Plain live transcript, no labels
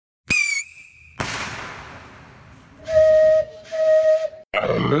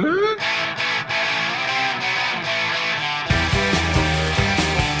What's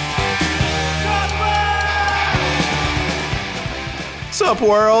up,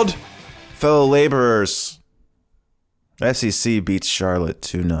 world? Fellow laborers. SEC beats Charlotte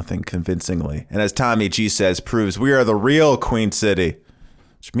 2-0 convincingly. And as Tommy G says, proves we are the real Queen City.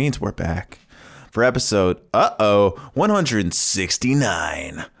 Which means we're back for episode,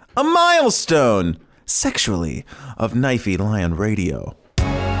 169. A milestone, sexually, of Knifey Lion Radio.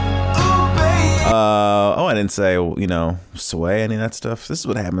 I didn't say, sway, any of that stuff. This is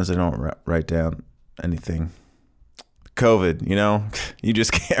what happens. I don't write down anything. COVID, you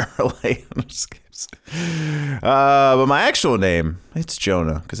just can't relate. But my actual name, it's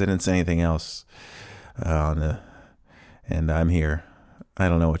Jonah, because I didn't say anything else. And I'm here. I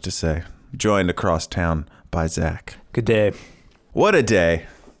don't know what to say. Joined across town by Zach. Good day. What a day.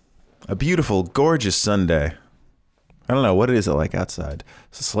 A beautiful, gorgeous Sunday. I don't know, what is it like outside?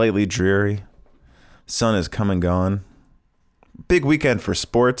 It's slightly dreary. Sun is come and gone. Big weekend for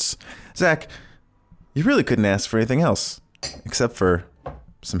sports. Zach, you really couldn't ask for anything else, except for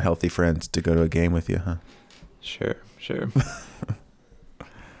some healthy friends to go to a game with you, huh? Sure.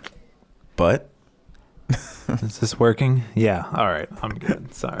 But? Is this working? Yeah, all right, I'm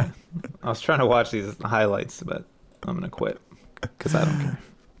good. Sorry. I was trying to watch these highlights, but I'm going to quit because I don't care.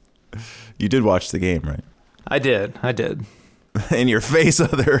 You did watch the game, right? I did. In your face,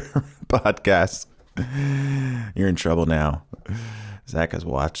 other podcasts. You're in trouble now. Zach has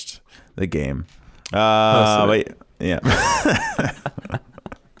watched the game. Wait, yeah.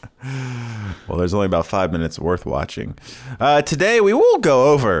 Well, there's only about 5 minutes worth watching. Today, we will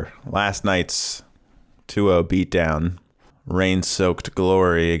go over last night's 2-0 beatdown, rain-soaked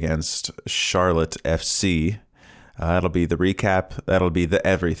glory against Charlotte FC. That'll be the recap. That'll be the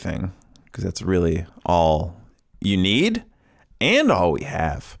everything, because that's really all you need and all we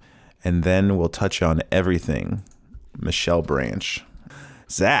have. And then we'll touch on everything Michelle Branch.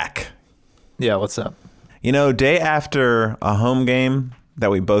 Zach. Yeah, what's up? Day after a home game that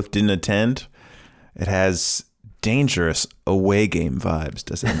we both didn't attend, it has dangerous away game vibes,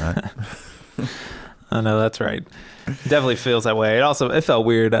 does it not? I know, that's right. Definitely feels that way. It felt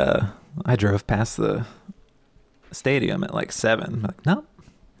weird. I drove past the stadium at like 7. Like, no,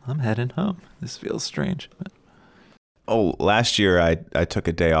 I'm heading home. This feels strange. Oh, last year I took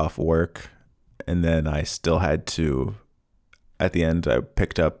a day off work, and then I still had to, at the end, I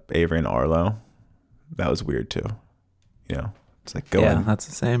picked up Avery and Arlo. That was weird too. It's like that's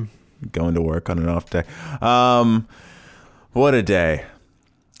the same. Going to work on an off day. What a day.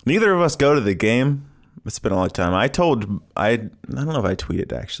 Neither of us go to the game. It's been a long time. I don't know if I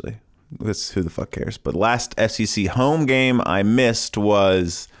tweeted actually. Who the fuck cares? But last FCC home game I missed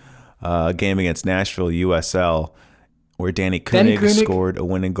was a game against Nashville USL, where Danny Koenig scored a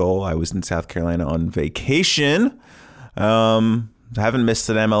winning goal. I was in South Carolina on vacation. I haven't missed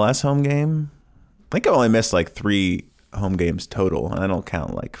an MLS home game. I think I only missed like 3 home games total, and I don't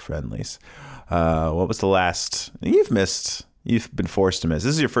count like friendlies. What was the last? You've been forced to miss.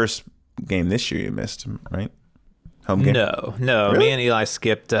 This is your first game this year you missed, right? Home game? No. Really? Me and Eli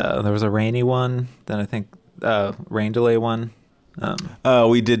skipped. There was a rainy one, then I think rain delay one.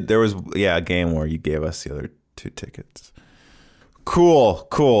 We did. There was a game where you gave us the other 2 tickets. Cool.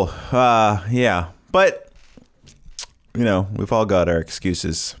 Yeah, but we've all got our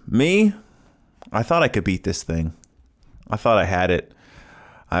excuses. Me, I thought I could beat this thing. I thought I had it.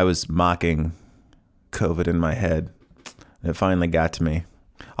 I was mocking COVID in my head. It finally got to me.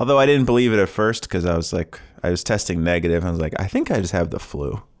 Although I didn't believe it at first, because I was testing negative. I was like, I think I just have the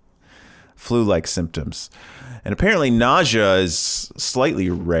flu-like symptoms. And apparently nausea is slightly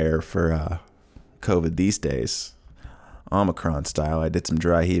rare for COVID these days. Omicron style. I did some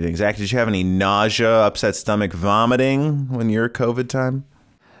dry heaving. Zach, did you have any nausea, upset stomach, vomiting when you're COVID time?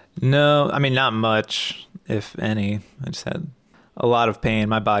 No, I mean, not much, if any. I just had a lot of pain.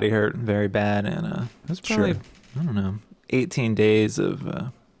 My body hurt very bad, and it was probably, I don't know, 18 days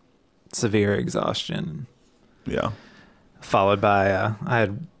of severe exhaustion. Yeah. Followed by, I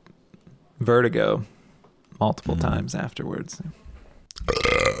had vertigo multiple times afterwards.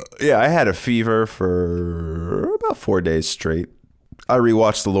 Yeah, I had a fever for about 4 days straight. I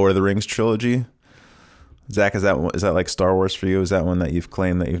rewatched the Lord of the Rings trilogy. Zach, is that like Star Wars for you? Is that one that you've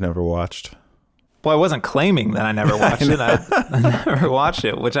claimed that you've never watched? Well, I wasn't claiming that I never watched it. I never watched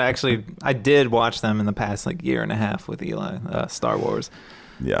it, which I did watch them in the past like year and a half with Eli, Star Wars.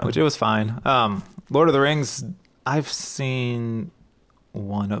 Yeah. Which it was fine. Lord of the Rings, I've seen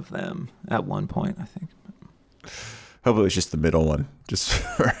one of them at one point, I think. Hopefully it was just the middle one. Just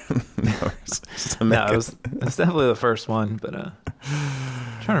for no, it was definitely the first one, but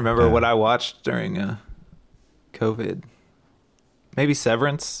trying to remember what I watched during COVID. Maybe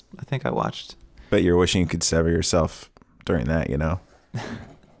Severance, I think I watched. Bet you're wishing you could sever yourself during that, you know?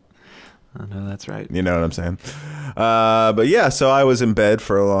 I know, that's right. You know what I'm saying? But yeah, so I was in bed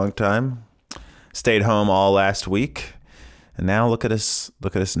for a long time. Stayed home all last week. And now look at us.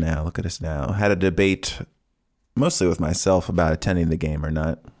 Look at us now. Had a debate mostly with myself about attending the game or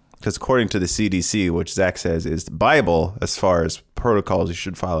not. Because according to the CDC, which Zach says is the Bible as far as protocols you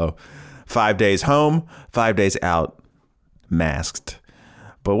should follow, 5 days home, 5 days out, masked.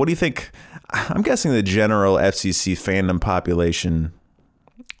 But what do you think? I'm guessing the general FCC fandom population,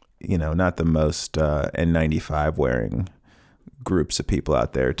 you know, not the most N95 wearing groups of people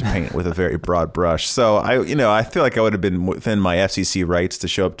out there to paint with a very broad brush. So I feel like I would have been within my FCC rights to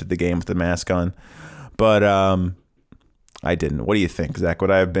show up to the game with the mask on, but I didn't. What do you think, Zach? Would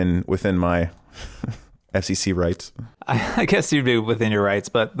I have been within my FCC rights? I guess you'd be within your rights,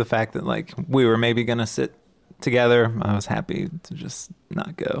 but the fact that like we were maybe gonna sit together, I was happy to just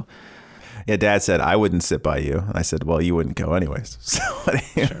not go. Yeah, Dad said I wouldn't sit by you, and I said, well, you wouldn't go anyways. So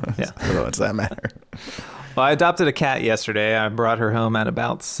sure, yeah. What's that matter? Well, I adopted a cat yesterday. I brought her home at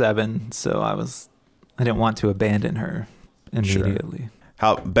about 7, so I didn't want to abandon her immediately. Sure.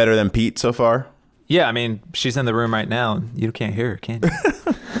 How better than Pete so far? Yeah, I mean, she's in the room right now, and you can't hear her, can you?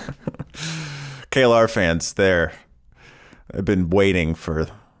 KLR fans, there. I've been waiting for,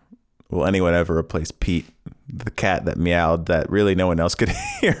 will anyone ever replace Pete, the cat that meowed that really no one else could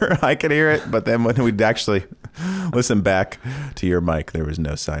hear? I could hear it, but then when we'd actually listen back to your mic, there was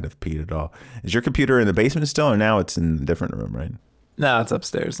no sign of Pete at all. Is your computer in the basement still, or now it's in a different room, right? No, it's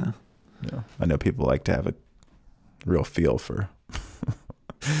upstairs now. Yeah. I know people like to have a real feel for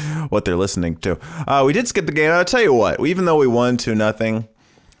what they're listening to. We did skip the game. I'll tell you what, even though we won 2-0,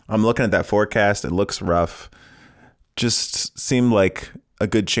 I'm looking at that forecast. It looks rough. Just seemed like a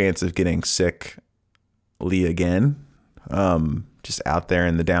good chance of getting sick again. Just out there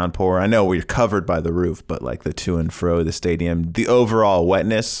in the downpour. I know we're covered by the roof, but like the to and fro, the stadium, the overall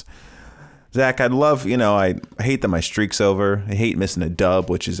wetness. Zach, I'd love, I hate that my streak's over. I hate missing a dub,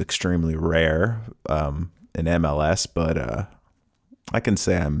 which is extremely rare in MLS, but I can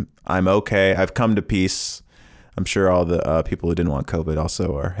say I'm okay. I've come to peace. I'm sure all the people who didn't want COVID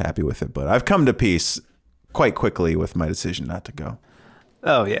also are happy with it, but I've come to peace quite quickly with my decision not to go.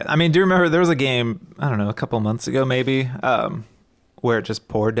 Oh, yeah. I mean, do you remember there was a game, I don't know, a couple months ago maybe, where it just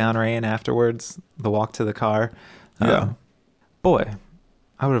poured down rain afterwards, the walk to the car? Yeah. Boy,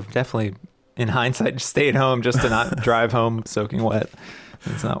 I would have definitely, in hindsight, just stayed home just to not drive home soaking wet.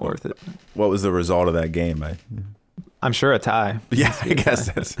 It's not worth it. What was the result of that game? I'm sure a tie. Yeah, I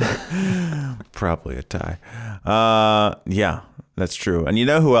guess that's probably a tie. Yeah, that's true. And you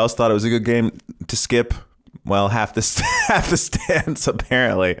know who else thought it was a good game to skip? Well, half the stands,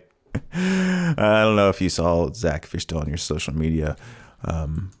 apparently. I don't know if you saw, Zach, if you're still on your social media. I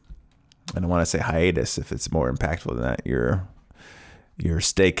don't want to say hiatus if it's more impactful than that. Your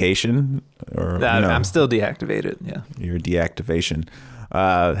staycation, or I'm still deactivated. Yeah, your deactivation.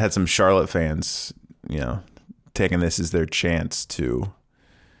 Had some Charlotte fans, taking this as their chance to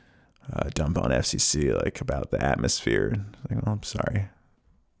dump on FCC, like about the atmosphere. Like, well, I'm sorry.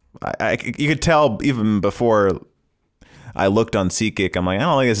 You could tell even before I looked on SeatGeek, I'm like, I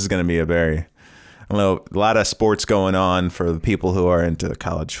don't think this is going to be a lot of sports going on for the people who are into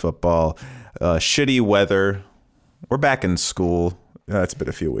college football. Shitty weather. We're back in school. It's been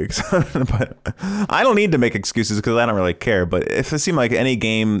a few weeks, but I don't need to make excuses because I don't really care. But if it seemed like any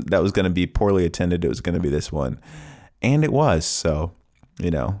game that was going to be poorly attended, it was going to be this one. And it was. So,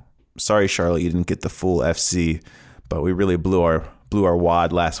 sorry, Charlotte, you didn't get the full FC, but we really blew our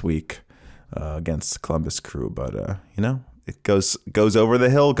wad last week against the Columbus Crew. But, it goes over the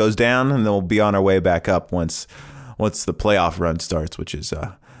hill, goes down, and then we'll be on our way back up once the playoff run starts, which is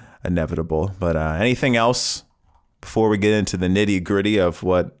inevitable. But anything else before we get into the nitty gritty of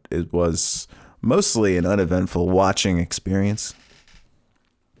what it was mostly an uneventful watching experience?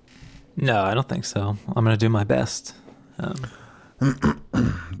 No, I don't think so. I'm going to do my best.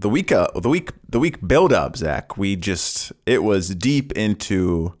 The week build up, Zach. It was deep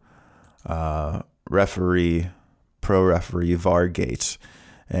into pro referee VARgate,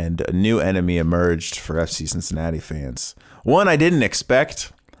 and a new enemy emerged for FC Cincinnati fans. One I didn't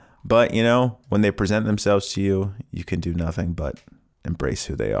expect. But, when they present themselves to you, you can do nothing but embrace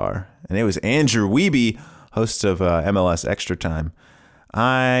who they are. And it was Andrew Wiebe, host of MLS Extra Time.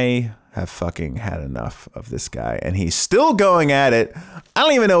 I have fucking had enough of this guy, and he's still going at it. I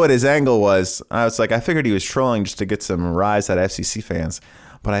don't even know what his angle was. I was like, I figured he was trolling just to get some rise out of FCC fans.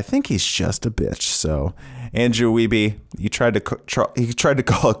 but I think he's just a bitch. So, Andrew Wiebe, he tried to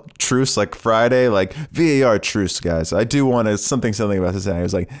call a truce like Friday, like VAR truce, guys. I do want to something about this. I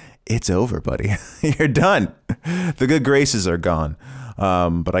was like, it's over, buddy. You're done. The good graces are gone.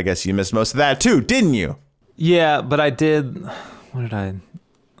 But I guess you missed most of that too, didn't you? Yeah, but I did. What did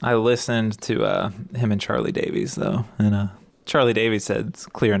I listened to him and Charlie Davies though, and Charlie Davies said it's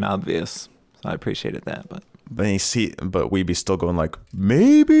clear and obvious, so I appreciated that. But Weeby's still going like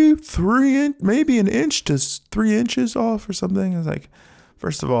maybe maybe an inch to 3 inches off or something. I was like,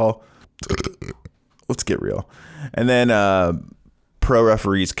 first of all, let's get real. And then pro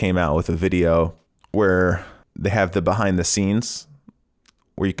referees came out with a video where they have the behind the scenes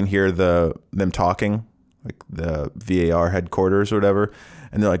where you can hear them talking, like the VAR headquarters or whatever.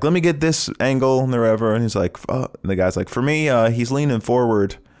 And they're like, let me get this angle and whatever. And he's like, and the guy's like, for me, he's leaning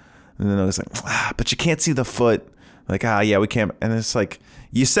forward. And then I was like, but you can't see the foot. Like, yeah, we can't. And it's like,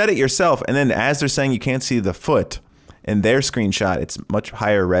 you said it yourself. And then as they're saying you can't see the foot in their screenshot, it's much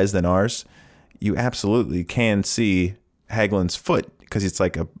higher res than ours. You absolutely can see Hagelin's foot because it's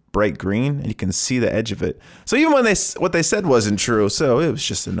like a bright green and you can see the edge of it. So even when what they said wasn't true, so it was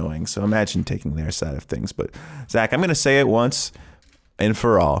just annoying. So imagine taking their side of things. But Zach, I'm going to say it once and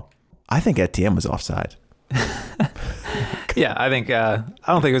for all. I think Etienne was offside. Yeah, I think I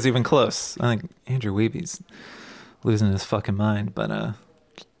don't think it was even close. I think Andrew Wiebe's losing his fucking mind, but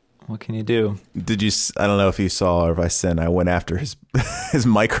what can you do? Did you? I don't know if you saw or if I sent. I went after his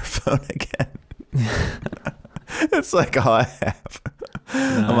microphone again. It's like all I have.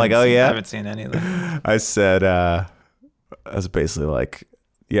 No, I'm like, oh yeah. I haven't seen any of them. I said, I was basically like,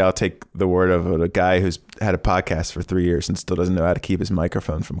 yeah, I'll take the word of a guy who's had a podcast for 3 years and still doesn't know how to keep his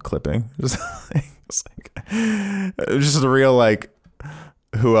microphone from clipping. It was just a real like,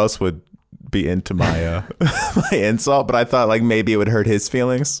 who else would be into my my insult? But I thought like maybe it would hurt his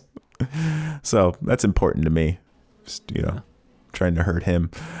feelings. So that's important to me. Just, trying to hurt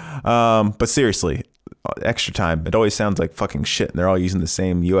him. But seriously, extra time. It always sounds like fucking shit, and they're all using the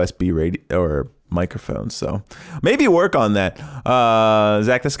same USB radio or microphone. So maybe work on that.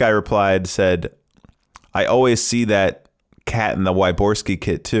 Zach, this guy replied, said, I always see that cat in the Wyborski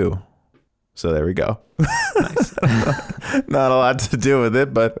kit too. So there we go. Nice. Not a lot to do with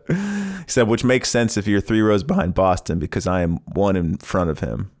it, but he said, which makes sense if you're 3 rows behind Boston because I am 1 in front of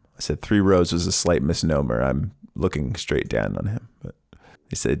him. I said 3 rows was a slight misnomer. I'm looking straight down on him. But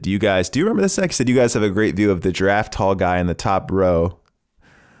he said, do you remember this? He said, you guys have a great view of the giraffe tall guy in the top row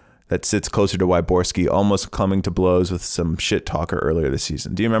that sits closer to Wyborski, almost coming to blows with some shit talker earlier this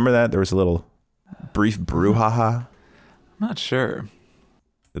season. Do you remember that? There was a little brief brouhaha. I'm not sure.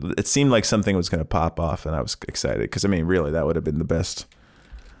 It seemed like something was going to pop off, and I was excited because, I mean, really, that would have been the best.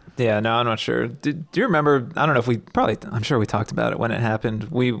 Yeah, no, I'm not sure. Do you remember? I don't know if I'm sure we talked about it when it happened.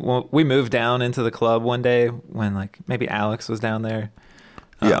 We moved down into the club one day when like maybe Alex was down there.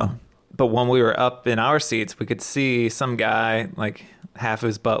 Yeah. But when we were up in our seats, we could see some guy like half of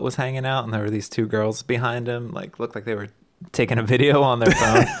his butt was hanging out, and there were these 2 girls behind him, like looked like they were taking a video on their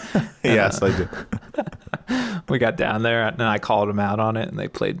phone. Yes, I do. We got down there and I called them out on it and they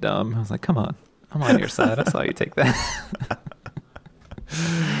played dumb. I was like, come on, I'm on your side. I saw you take that.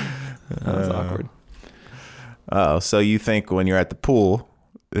 That was awkward. Oh, so you think when you're at the pool,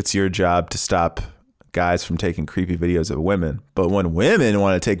 it's your job to stop guys from taking creepy videos of women. But when women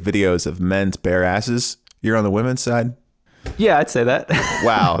want to take videos of men's bare asses, you're on the women's side? Yeah, I'd say that.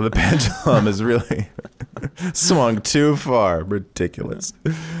 Wow, the pendulum is really swung too far. Ridiculous.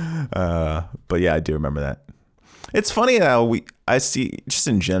 But yeah, I do remember that. It's funny how I see, just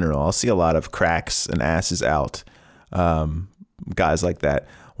in general, I'll see a lot of cracks and asses out. Guys like that.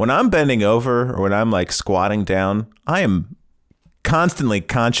 When I'm bending over or when I'm like squatting down, I am constantly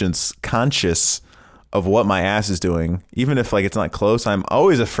conscious of what my ass is doing. Even if like it's not close, I'm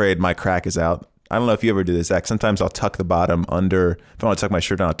always afraid my crack is out. I don't know if you ever do this, Zach. Sometimes I'll tuck the bottom under. If I want to tuck my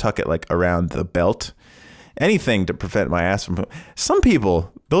shirt down, I'll tuck it like around the belt. Anything to prevent my ass from. Some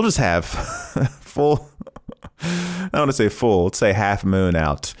people, they'll just have full. I don't want to say full. Let's say half moon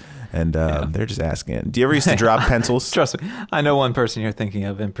out, and they're just asking. Do you ever used to drop pencils? Trust me, I know one person you're thinking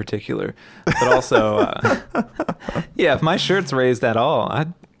of in particular. But also, yeah, if my shirt's raised at all,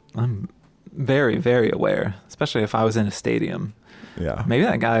 I'm very, very aware. Especially if I was in a stadium. Yeah. Maybe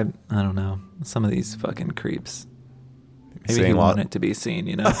that guy, I don't know, some of these fucking creeps. Maybe he wanted it to be seen,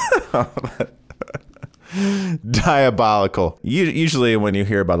 you know? Diabolical. Usually when you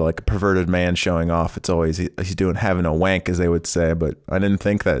hear about like a perverted man showing off, it's always he's having a wank, as they would say. But I didn't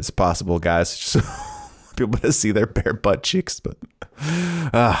think that it's possible, guys. Just people to see their bare butt cheeks. But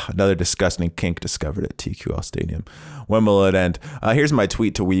another disgusting kink discovered at TQL Stadium. When will it end? Here's my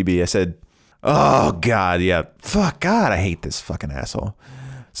tweet to Weeby. I said, oh, God, yeah. Fuck, God, I hate this fucking asshole.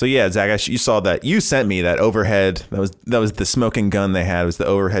 So, yeah, Zach, you saw that. You sent me that overhead. That was the smoking gun they had. It was the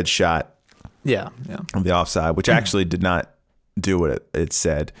overhead shot. Yeah. On the offside, which actually did not do what it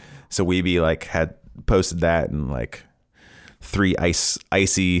said. So Weeby, like, had posted that and, like, 3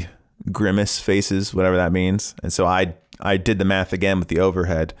 icy grimace faces, whatever that means. And so I did the math again with the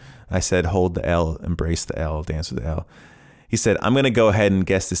overhead. I said, hold the L, embrace the L, dance with the L. He said, I'm going to go ahead and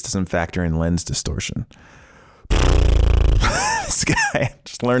guess this doesn't factor in lens distortion. This guy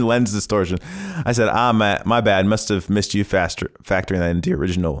just learned lens distortion. I said, my bad. Must have missed you factoring that into the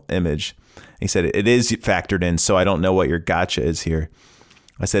original image. He said, it is factored in, so I don't know what your gotcha is here.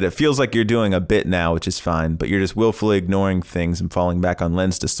 I said, it feels like you're doing a bit now, which is fine, but you're just willfully ignoring things and falling back on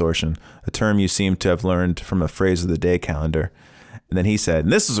lens distortion, a term you seem to have learned from a phrase of the day calendar. And then he said,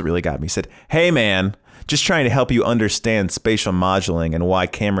 and this is what really got me, he said, hey man, just trying to help you understand spatial modeling and why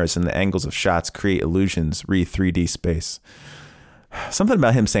cameras and the angles of shots create illusions re 3D space. Something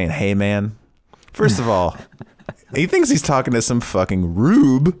about him saying, hey man. First of all, he thinks he's talking to some fucking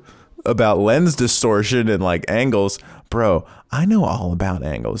rube about lens distortion and like angles. Bro, I know all about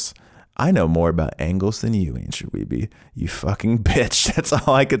angles. I know more about angles than you, Ancient Weeby. You fucking bitch. That's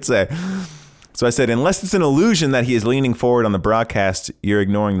all I could say. So I said, unless it's an illusion that he is leaning forward on the broadcast, you're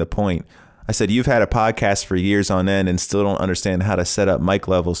ignoring the point. I said, you've had a podcast for years on end and still don't understand how to set up mic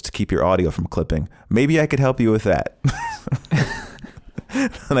levels to keep your audio from clipping. Maybe I could help you with that.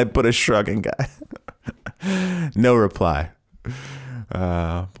 And I put a shrugging guy. No reply.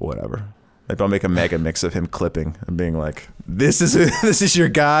 Whatever. Maybe I'll make a mega mix of him clipping and being like, this is your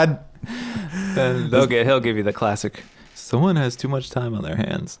God. Then he'll give you the classic, someone has too much time on their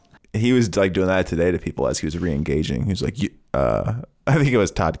hands. He was like doing that today to people as he was re-engaging. He was like, I think it was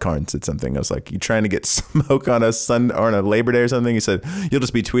Todd Carn said something. I was like, you trying to get smoke on a Sunday or on a Labor Day or something? He said, you'll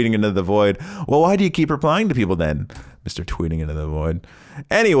just be tweeting into the void. Well, why do you keep replying to people then? Mr. Tweeting into the void.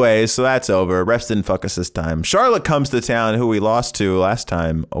 Anyway, so that's over. Refs didn't fuck us this time. Charlotte comes to town, who we lost to last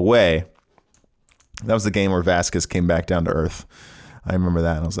time away. That was the game where Vasquez came back down to earth. I remember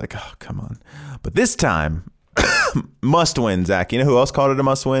that. And I was like, oh, come on. But this time, must win, Zach. You know who else called it a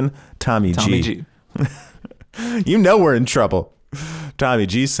must win? Tommy G. You know we're in trouble. Tommy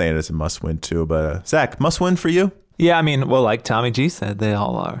G's saying it's a must win too. But Zach, must win for you? Yeah, I mean, well, like Tommy G said, they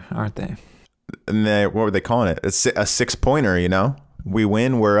all are, aren't they? And what were they calling it? It's a 6-pointer, you know? We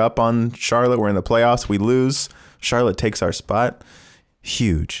win, we're up on Charlotte, we're in the playoffs, we lose, Charlotte takes our spot.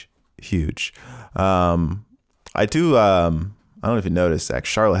 Huge. I don't know if you noticed, Zach,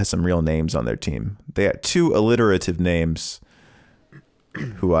 Charlotte has some real names on their team. They got 2 alliterative names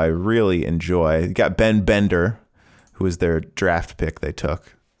who I really enjoy. You got Ben Bender, who was their draft pick they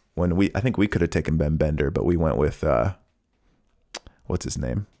took. I think we could have taken Ben Bender, but we went with what's his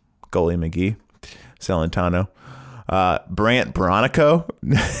name? Goalie McGee, Celentano. Brant Bronico.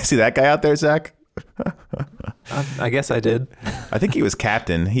 See that guy out there, Zach? I guess I did. I think he was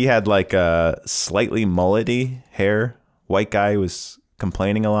captain. He had like a slightly mullety hair. White guy who was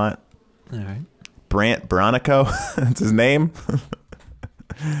complaining a lot. All right. Brant Bronico. That's his name.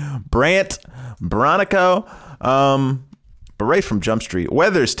 Brant Bronico. But right from Jump Street,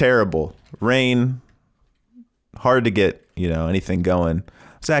 weather's terrible. Rain. Hard to get, anything going.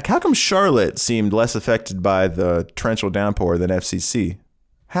 Zach, how come Charlotte seemed less affected by the torrential downpour than FCC?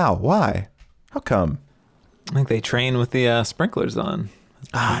 How? Why? How come? I think they train with the sprinklers on.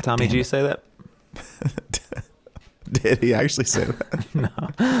 Did Tommy G say that? Did he actually say that? No,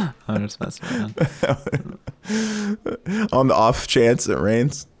 I'm just messing around. On the off chance it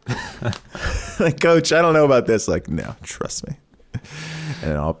rains? Like, Coach, I don't know about this. Like, no, trust me.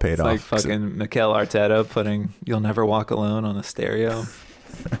 And it all paid off. Like fucking Mikel Arteta putting "You'll Never Walk Alone" on the stereo.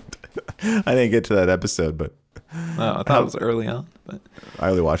 I didn't get to that episode, but I thought it was early on. But I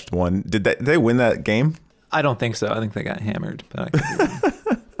only watched one. Did they win that game? I don't think so. I think they got hammered. But I could be wrong.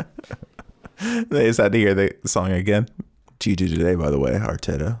 They just had to hear the song again. GG today, by the way,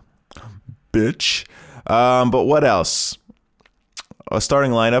 Arteta, bitch. But what else? A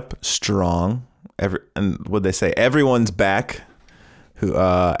starting lineup, strong. And what they say? Everyone's back. Who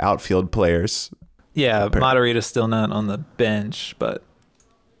outfield players? Yeah, Moderita's still not on the bench, but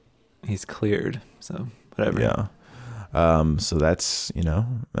he's cleared. So whatever. Yeah. So that's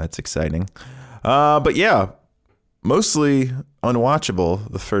that's exciting. But yeah, mostly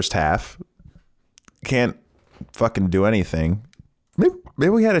unwatchable the first half. Can't fucking do anything. Maybe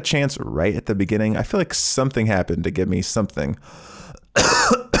we had a chance right at the beginning. I feel like something happened to give me something.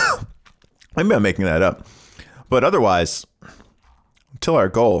 Maybe I'm making that up. But otherwise, until our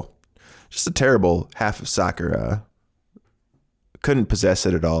goal, just a terrible half of soccer. Couldn't possess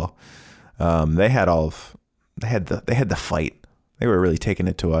it at all. They had the fight. They were really taking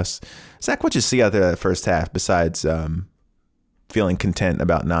it to us. Zach, what'd you see out there that first half besides feeling content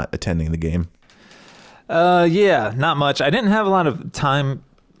about not attending the game? Yeah, not much. I didn't have a lot of time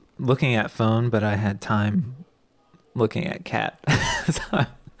looking at phone, but I had time looking at Kat. So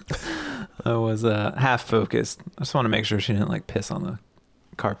I was half focused. I just want to make sure she didn't like piss on the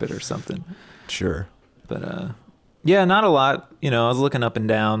carpet or something. Sure. But yeah, not a lot. You know, I was looking up and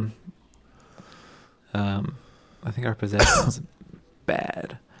down. I think our possession was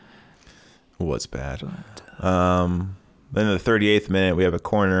bad. It was bad. Then in the 38th minute, we have a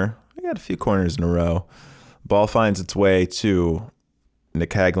corner. We got a few corners in a row. Ball finds its way to Nick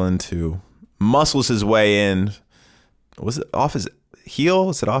Hagglund, who muscles his way in. Was it off his heel?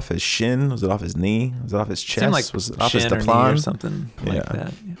 Was it off his shin? Was it off his knee? Was it off his chest? Like was it off his shin diplon or something like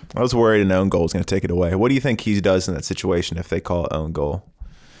that? Yeah. I was worried an own goal was going to take it away. What do you think he does in that situation if they call it own goal?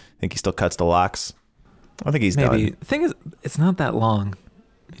 Think he still cuts the locks? I think he's maybe. done. The thing is, it's not that long,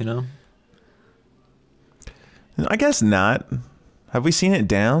 you know? I guess not. Have we seen it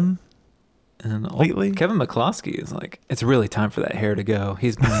down And lately? Kevin McCloskey is like, it's really time for that hair to go.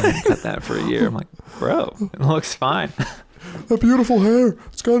 He's been cut that for a year. I'm like, bro, it looks fine. That beautiful hair.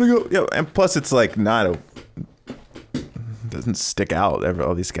 It's got to go. Yeah, and plus it's like doesn't stick out.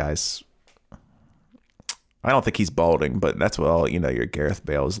 All these guys. I don't think he's balding, but that's what all, your Gareth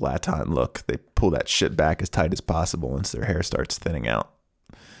Bale's Laton look. They pull that shit back as tight as possible once their hair starts thinning out.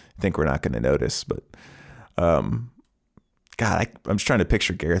 I think we're not going to notice, but God, I'm just trying to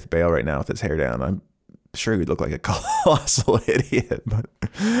picture Gareth Bale right now with his hair down. I'm sure he would look like a colossal idiot, but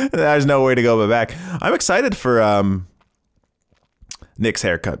there's no way to go but back. I'm excited for Nick's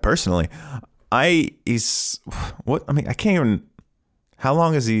haircut personally. I can't even. How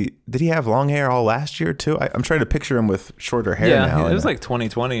long is he? Did he have long hair all last year too? I'm trying to picture him with shorter hair now. Yeah, it was like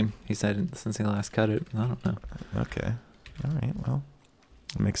 2020. He said since he last cut it. I don't know. Okay, all right. Well,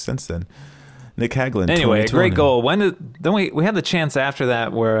 it makes sense then. Nick Hagglund. Anyway, great goal. Then we had the chance after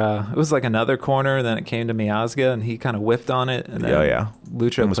that where it was like another corner. Then it came to Miazga and he kind of whiffed on it. And then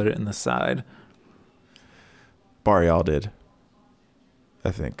Lucho put it in the side. Barrial did. I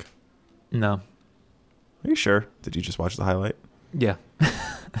think. No. Are you sure? Did you just watch the highlight? Yeah.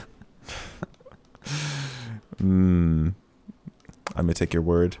 I'm gonna take your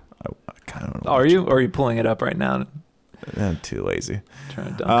word. I kind of. Are you? Or are you pulling it up right now? I'm too lazy.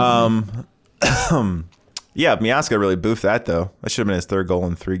 Trying to dunk yeah, Miazga really boofed that though. That should have been his third goal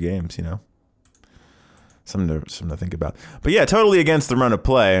in 3 games. Something to think about. But yeah, totally against the run of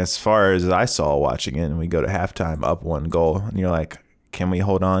play as far as I saw watching it. And we go to halftime up 1 goal, and you're like, can we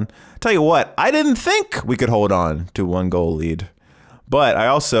hold on? Tell you what, I didn't think we could hold on to 1 goal lead. But I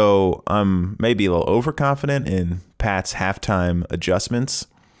also maybe a little overconfident in Pat's halftime adjustments.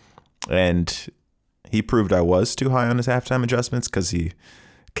 And he proved I was too high on his halftime adjustments because he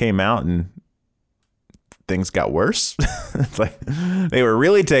came out and things got worse. It's like they were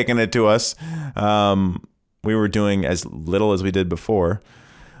really taking it to us. We were doing as little as we did before.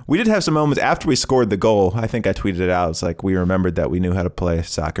 We did have some moments after we scored the goal. I think I tweeted it out. It's like we remembered that we knew how to play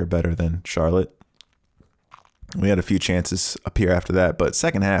soccer better than Charlotte. We had a few chances up here after that, but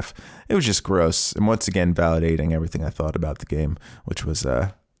second half, it was just gross. And once again, validating everything I thought about the game, which was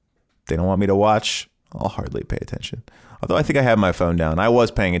they don't want me to watch. I'll hardly pay attention. Although I think I had my phone down. I was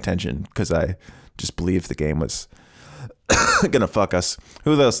paying attention because I just believed the game was going to fuck us.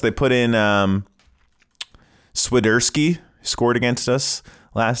 Who else? They put in Swiderski, scored against us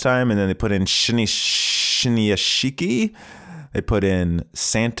last time, and then they put in Shiniashiki. They put in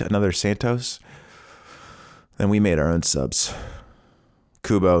another Santos. Then we made our own subs.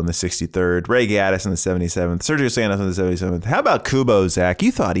 Kubo in the 63rd, Ray Gaddis in the 77th, Sergio Santos in the 77th. How about Kubo, Zach?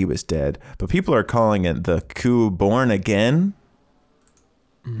 You thought he was dead, but people are calling it the Born Again.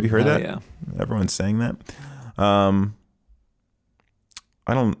 Have you heard that? Yeah. Everyone's saying that.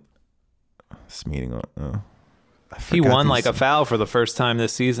 This meeting. He won like a foul for the first time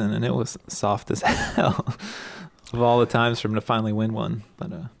this season, and it was soft as hell. Of all the times for him to finally win one,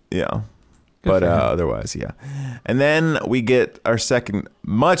 but yeah. But otherwise, yeah. And then we get our second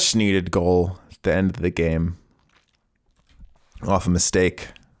much needed goal at the end of the game off a mistake,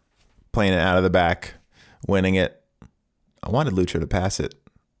 playing it out of the back, winning it. I wanted Lucho to pass it.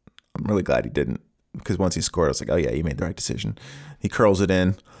 I'm really glad he didn't, because once he scored, I was like, oh yeah, you made the right decision. He curls it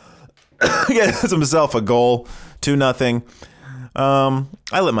in. He gets himself a goal, 2-0.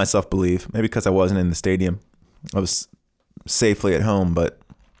 I let myself believe, maybe because I wasn't in the stadium. I was safely at home, but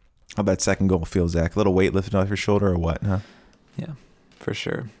How'd that second goal feel, Zach? A little weight lifted off your shoulder or what, huh? Yeah, for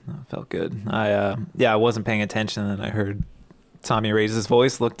sure. It felt good. I wasn't paying attention, and I heard Tommy raise his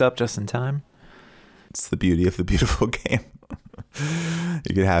voice, looked up just in time. It's the beauty of the beautiful game.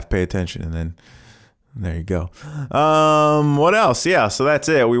 You could half pay attention, and then there you go. What else? Yeah, so that's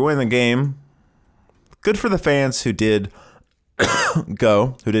it. We win the game. Good for the fans who did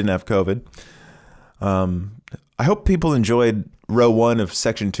go, who didn't have COVID. I hope people enjoyed row 1 of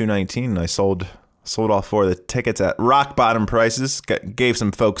section 219. I sold all 4 of the tickets at rock bottom prices. Gave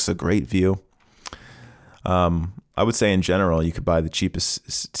some folks a great view. I would say in general, you could buy the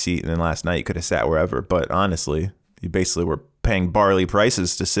cheapest seat, and then last night you could have sat wherever. But honestly, you basically were paying barley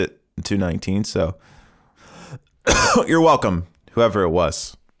prices to sit in 219. So you're welcome, whoever it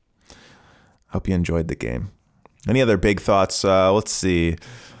was. Hope you enjoyed the game. Any other big thoughts? Let's see.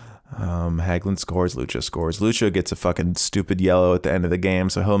 Hagelin scores. Lucha scores. Lucha gets a fucking stupid yellow at the end of the game,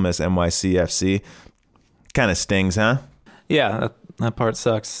 so he'll miss NYCFC. Kind of stings, huh? Yeah, that part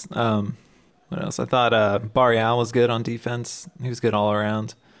sucks. What else? I thought Barreal was good on defense. He was good all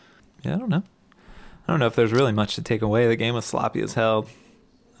around. Yeah, I don't know if there's really much to take away. The game was sloppy as hell.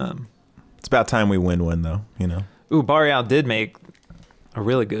 It's about time we win one, though, you know. Ooh, Barreal did make a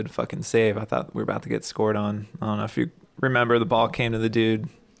really good fucking save. I thought we were about to get scored on. I don't know if you remember, the ball came to the dude.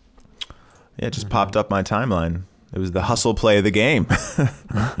 Yeah, it just popped up my timeline. It was the hustle play of the game.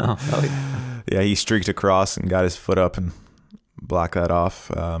 Oh, hell yeah. Yeah, he streaked across and got his foot up and blocked that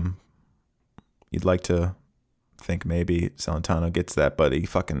off. You'd like to think maybe Celentano gets that, but he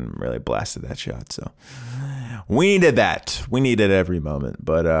fucking really blasted that shot. So we needed that. We needed every moment.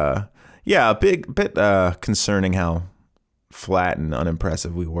 But yeah, a bit concerning how flat and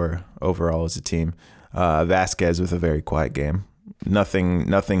unimpressive we were overall as a team. Vasquez with a very quiet game.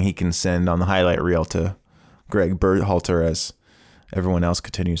 Nothing he can send on the highlight reel to Greg Berhalter as everyone else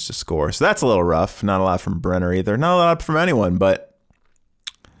continues to score. So that's a little rough. Not a lot from Brenner either. Not a lot from anyone, but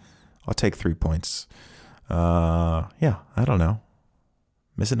I'll take 3 points. Yeah, I don't know.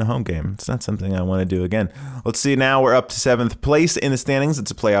 Missing a home game. It's not something I want to do again. Let's see now. We're up to 7th place in the standings.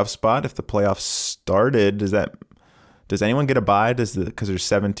 It's a playoff spot. If the playoffs started, does anyone get a bye? Because there's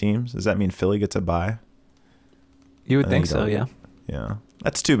 7 teams. Does that mean Philly gets a bye? You would think so, yeah. Yeah.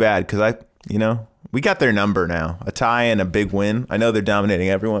 That's too bad because we got their number now. A tie and a big win. I know they're dominating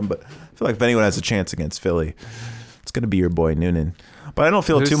everyone, but I feel like if anyone has a chance against Philly, it's going to be your boy Noonan. But I don't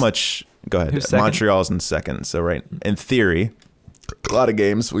feel too much. Go ahead. Montreal's in second. So, right, in theory, a lot of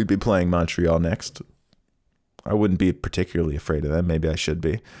games we'd be playing Montreal next. I wouldn't be particularly afraid of them. Maybe I should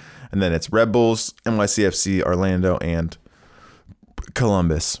be. And then it's Red Bulls, NYCFC, Orlando, and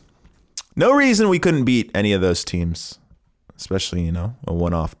Columbus. No reason we couldn't beat any of those teams, especially, a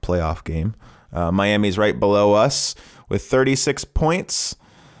one-off playoff game. Miami's right below us with 36 points,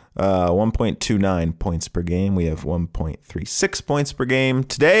 1.29 points per game. We have 1.36 points per game.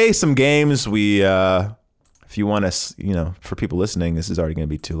 Today, some games we, if you want us, for people listening, this is already going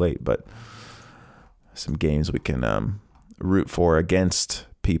to be too late, but some games we can root for against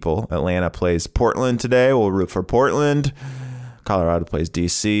people. Atlanta plays Portland today. We'll root for Portland. Colorado plays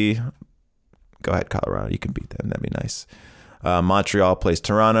DC. Go ahead, Colorado. You can beat them. That'd be nice. Montreal plays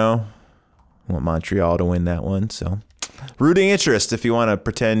Toronto. I want Montreal to win that one. So, rooting interest if you want to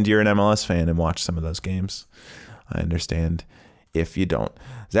pretend you're an MLS fan and watch some of those games. I understand if you don't.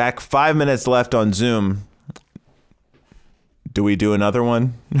 Zach, 5 minutes left on Zoom. Do we do another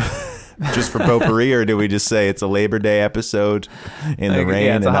one? Just for potpourri, or do we just say it's a Labor Day episode in the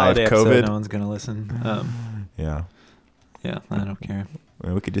rain and I have COVID? Episode, no one's going to listen. Yeah. Yeah, I don't care.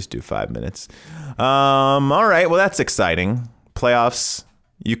 We could just do 5 minutes. All right. Well, that's exciting. Playoffs.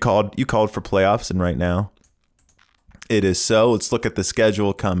 You called for playoffs, and right now it is so. Let's look at the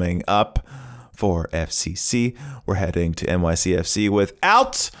schedule coming up for FCC. We're heading to NYCFC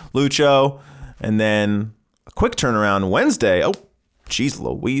without Lucho, and then a quick turnaround Wednesday. Oh, geez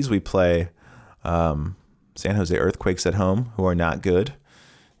Louise. We play San Jose Earthquakes at home, who are not good.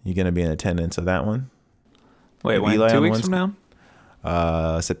 You going to be in attendance of that one? Wait, when? 2 weeks from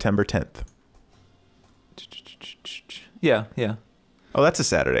now? September 10th. Yeah. Oh, that's a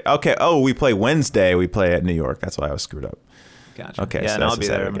Saturday. Okay. Oh, we play Wednesday. We play at New York. That's why I was screwed up. Gotcha. Okay. Yeah, so I'll be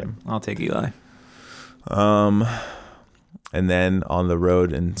there. Game. I'll take Eli. And then on the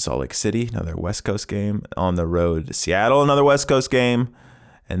road in Salt Lake City, another West Coast game. On the road to Seattle, another West Coast game.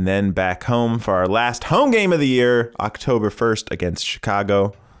 And then back home for our last home game of the year, October 1st against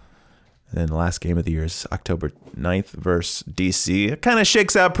Chicago. And then the last game of the year is October 9th versus DC. It kind of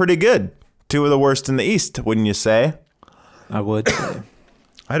shakes out pretty good. 2 of the worst in the East, wouldn't you say? I would say.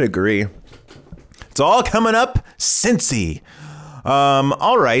 I'd agree. It's all coming up Cincy.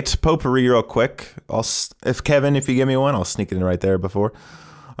 All right, potpourri real quick. If you give me one, I'll sneak it in right there before.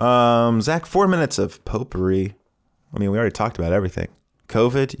 Zach, 4 minutes of potpourri. I mean, we already talked about everything.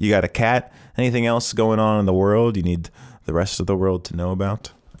 COVID, you got a cat. Anything else going on in the world you need the rest of the world to know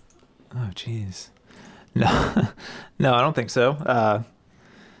about? Oh, jeez. No, no, I don't think so.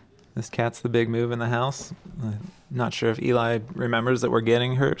 This cat's the big move in the house. Not sure if Eli remembers that we're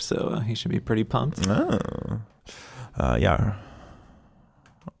getting her, so he should be pretty pumped. Oh. Yeah.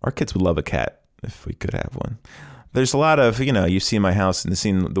 Our kids would love a cat if we could have one. There's a lot of, you've seen my house and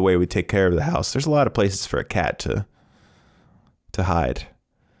seen the way we take care of the house. There's a lot of places for a cat to hide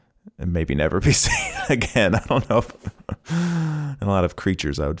and maybe never be seen again. I don't know if and a lot of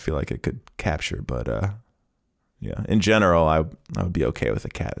creatures I would feel like it could capture, but yeah, in general, I would be okay with a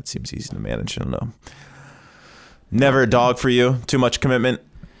cat. It seems easy to manage. I don't know. Never a dog for you? Too much commitment?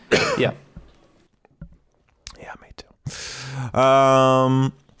 Yeah. Yeah, me too.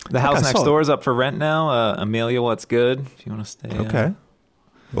 The house next door is up for rent now. Amelia, what's good? If you want to stay. Okay.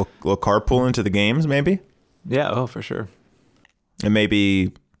 Little carpool into the games, maybe? Yeah, oh, for sure. And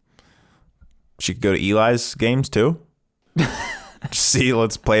maybe she could go to Eli's games too? See,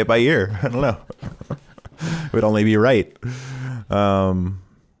 let's play it by ear. I don't know. It would only be right. Oh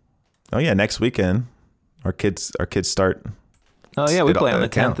yeah, next weekend our kids start. Oh yeah, we play on the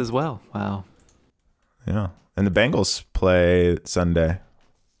 10th as well. Wow. Yeah, and the Bengals play Sunday.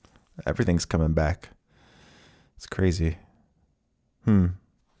 Everything's coming back. It's crazy.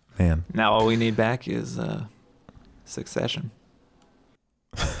 Man. Now all we need back is Succession.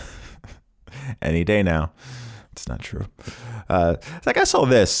 Any day now. It's not true. Like I saw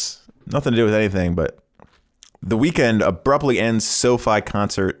this. Nothing to do with anything, but The Weeknd abruptly ends SoFi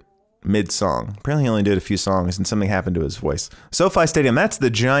concert mid-song. Apparently he only did a few songs and something happened to his voice. SoFi Stadium, that's the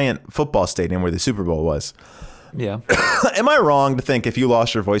giant football stadium where the Super Bowl was. Yeah. Am I wrong to think if you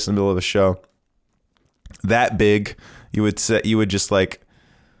lost your voice in the middle of a show that big, you would just like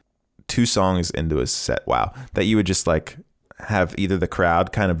 2 songs into a set, that you would just like have either the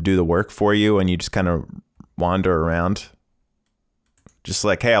crowd kind of do the work for you and you just kind of wander around? Just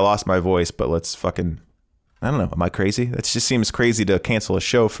like, hey, I lost my voice, but let's fucking, I don't know. Am I crazy? That just seems crazy to cancel a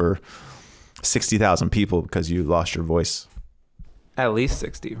show for 60,000 people because you lost your voice. At least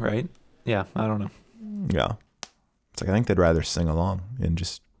 60, right? Yeah, I don't know. Yeah. It's like, I think they'd rather sing along and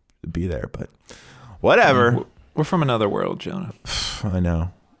just be there, but whatever. We're from another world, Jonah. I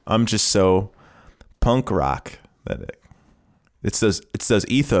know. I'm just so punk rock that it's those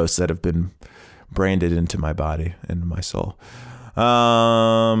ethos that have been branded into my body and my soul.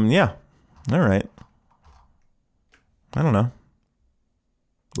 Yeah. All right. I don't know.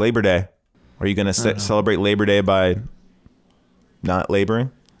 Labor Day. Are you going to celebrate Labor Day by not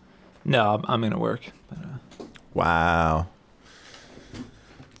laboring? No, I'm going to work. But, wow.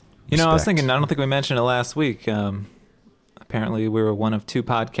 You know, I was thinking, I don't think we mentioned it last week. Apparently we were one of 2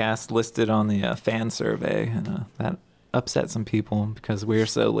 podcasts listed on the fan survey, and that upset some people because we're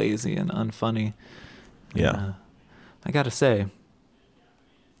so lazy and unfunny. Yeah. And, I got to say,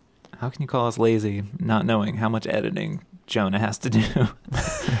 how can you call us lazy not knowing how much editing Jonah has to do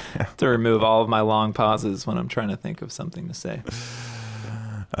to remove all of my long pauses when I'm trying to think of something to say?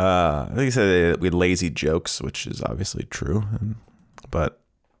 I think he said we had lazy jokes, which is obviously true. But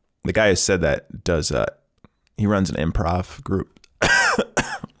the guy who said that does, he runs an improv group.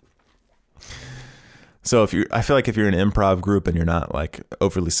 So I feel like if you're in an improv group and you're not like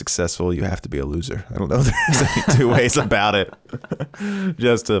overly successful, you have to be a loser. I don't know if there's any 2 ways about it.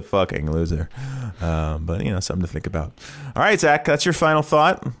 Just a fucking loser. But something to think about. All right, Zach, that's your final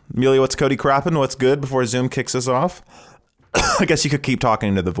thought. Amelia, what's Cody cropping? What's good before Zoom kicks us off? I guess you could keep talking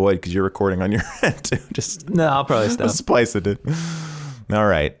into the void because you're recording on your end too. No, I'll probably stop. Splice it. All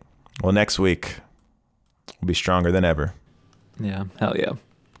right. Well, next week we'll be stronger than ever. Yeah, hell yeah.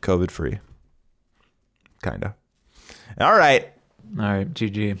 COVID free. Kind of. All right.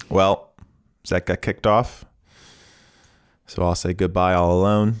 GG. Well, Zach got kicked off. So I'll say goodbye all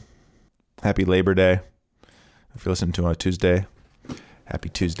alone. Happy Labor Day. If you're listening to it on a Tuesday, happy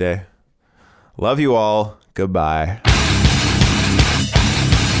Tuesday. Love you all. Goodbye.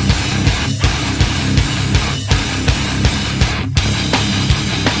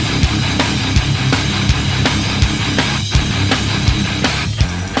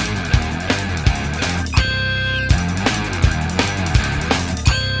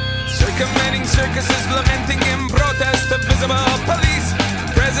 Circuses lamenting in protest of visible police.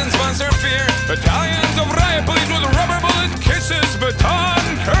 Presence, monster, fear. Battalions of riot police with rubber bullet kisses. Baton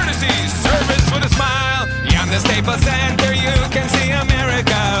courtesy, service with a smile. Beyond the Staples Center, you can see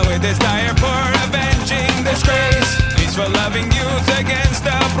America with this dire poor avenging disgrace. Peaceful, loving youth.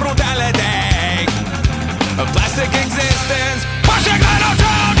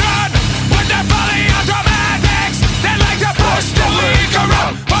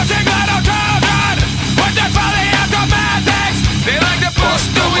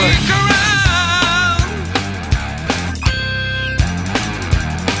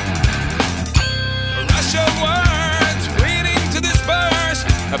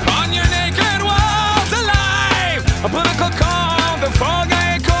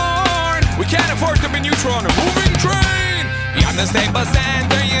 carbon neutral on a moving train. Beyond the Staples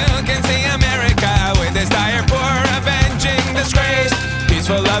Center, you can see America with its dire poor avenging disgrace.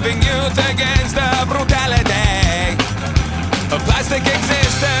 Peaceful loving youth against the brutality of plastic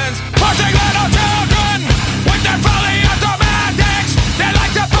existence. Pushing little children with their fully automatics. They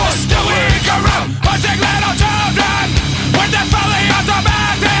like to push the weak around. Pushing little children with their fully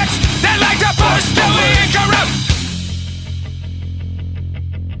automatics. They like to push the weak around.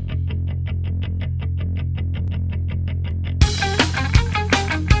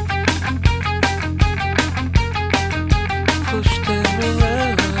 Push them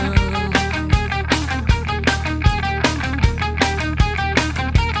around.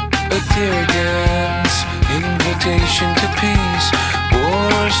 A tear gas, invitation to peace.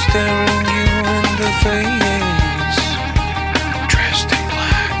 War staring you in the face. Dressed in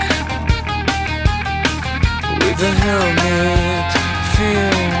black, with a helmet,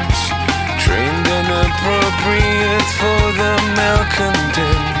 fierce, trained and appropriate for the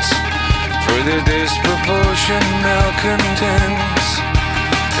malcontents, for the disproportionate malcontents.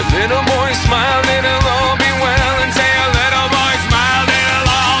 A little boy smiled, it'll all be well, and say a little boy smiled, it'll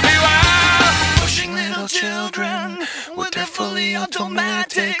all be well. Pushing little children with their fully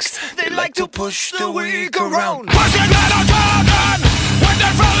automatics. They like to push the weak around. Pushing little children